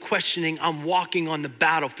battlefield questioning. I'm walking on the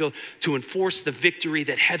battlefield to enforce the victory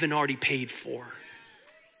that heaven already paid for.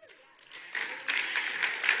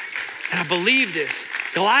 And I believe this.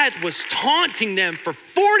 Goliath was taunting them for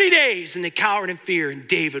 40 days and they cowered in fear. And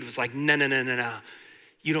David was like, no.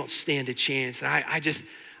 You don't stand a chance. And I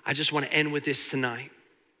just want to end with this tonight.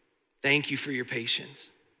 Thank you for your patience.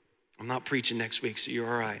 I'm not preaching next week, so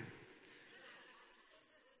you're all right.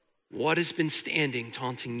 What has been standing,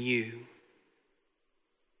 taunting you?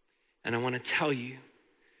 And I want to tell you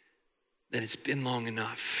that it's been long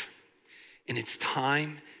enough. And it's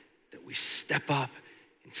time that we step up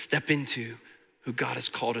and step into who God has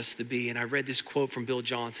called us to be. And I read this quote from Bill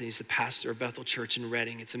Johnson. He's the pastor of Bethel Church in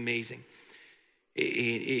Reading. It's amazing.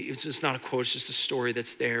 It's just not a quote, it's just a story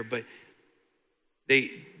that's there. But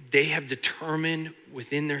they have determined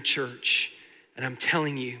within their church, and I'm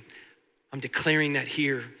telling you, I'm declaring that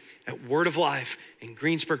here at Word of Life in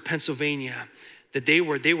Greensburg, Pennsylvania, that they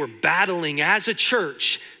were battling as a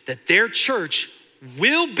church, that their church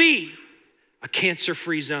will be a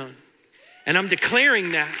cancer-free zone. And I'm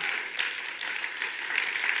declaring that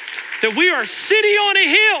we are a city on a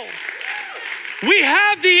hill. We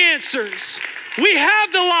have the answers. We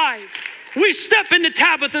have the life. We step into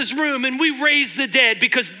Tabitha's room and we raise the dead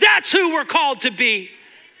because that's who we're called to be.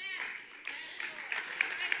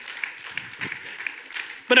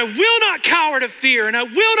 But I will not cower to fear, and I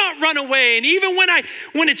will not run away. And even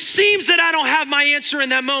when it seems that I don't have my answer in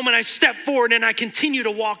that moment, I step forward and I continue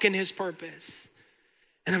to walk in his purpose.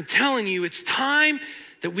 And I'm telling you, it's time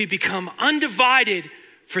that we become undivided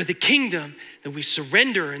for the kingdom, that we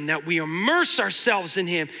surrender and that we immerse ourselves in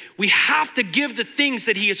him. We have to give the things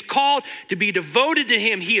that he has called to be devoted to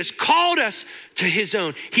him. He has called us to his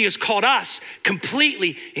own. He has called us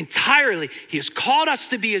completely, entirely. He has called us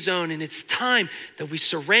to be his own. And it's time that we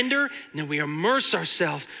surrender and that we immerse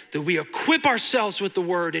ourselves, that we equip ourselves with the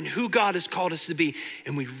word and who God has called us to be.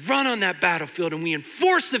 And we run on that battlefield and we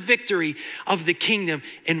enforce the victory of the kingdom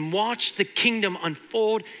and watch the kingdom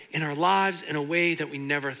unfold in our lives in a way that we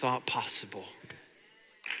never thought possible.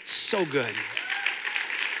 It's so good.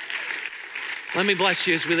 Let me bless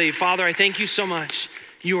you as we leave. Father, I thank you so much.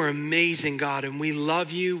 You are amazing, God, and we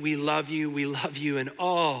love you, we love you, we love you, and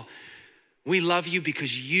we love you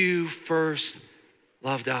because you first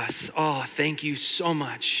loved us. Oh, thank you so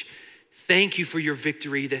much. Thank you for your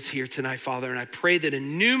victory that's here tonight, Father, and I pray that a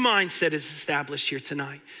new mindset is established here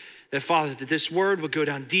tonight. That, Father, that this word would go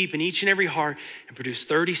down deep in each and every heart and produce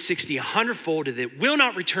 30, 60, 100-fold, that it will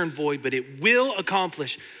not return void, but it will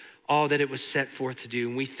accomplish all that it was set forth to do.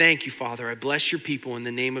 And we thank you, Father. I bless your people in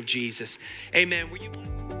the name of Jesus. Amen.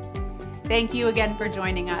 Thank you again for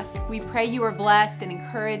joining us. We pray you are blessed and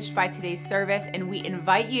encouraged by today's service, and we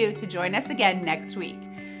invite you to join us again next week.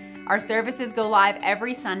 Our services go live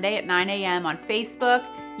every Sunday at 9 a.m. on Facebook,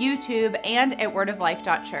 YouTube, and at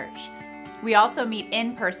wordoflife.church. We also meet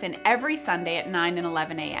in person every Sunday at 9 and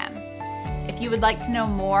 11 a.m. If you would like to know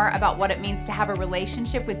more about what it means to have a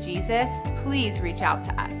relationship with Jesus, please reach out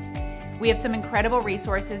to us. We have some incredible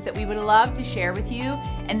resources that we would love to share with you,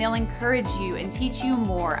 and they'll encourage you and teach you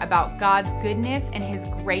more about God's goodness and his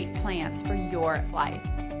great plans for your life.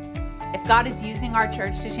 If God is using our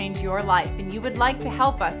church to change your life and you would like to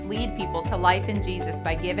help us lead people to life in Jesus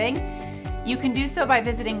by giving, you can do so by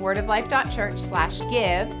visiting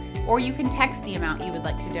wordoflife.church/give, or you can text the amount you would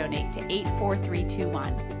like to donate to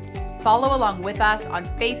 84321. Follow along with us on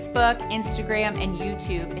Facebook, Instagram, and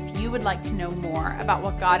YouTube if you would like to know more about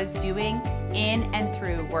what God is doing in and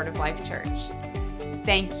through Word of Life Church.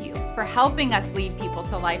 Thank you for helping us lead people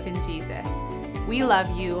to life in Jesus. We love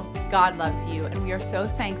you, God loves you, and we are so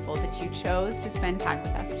thankful that you chose to spend time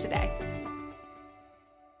with us today.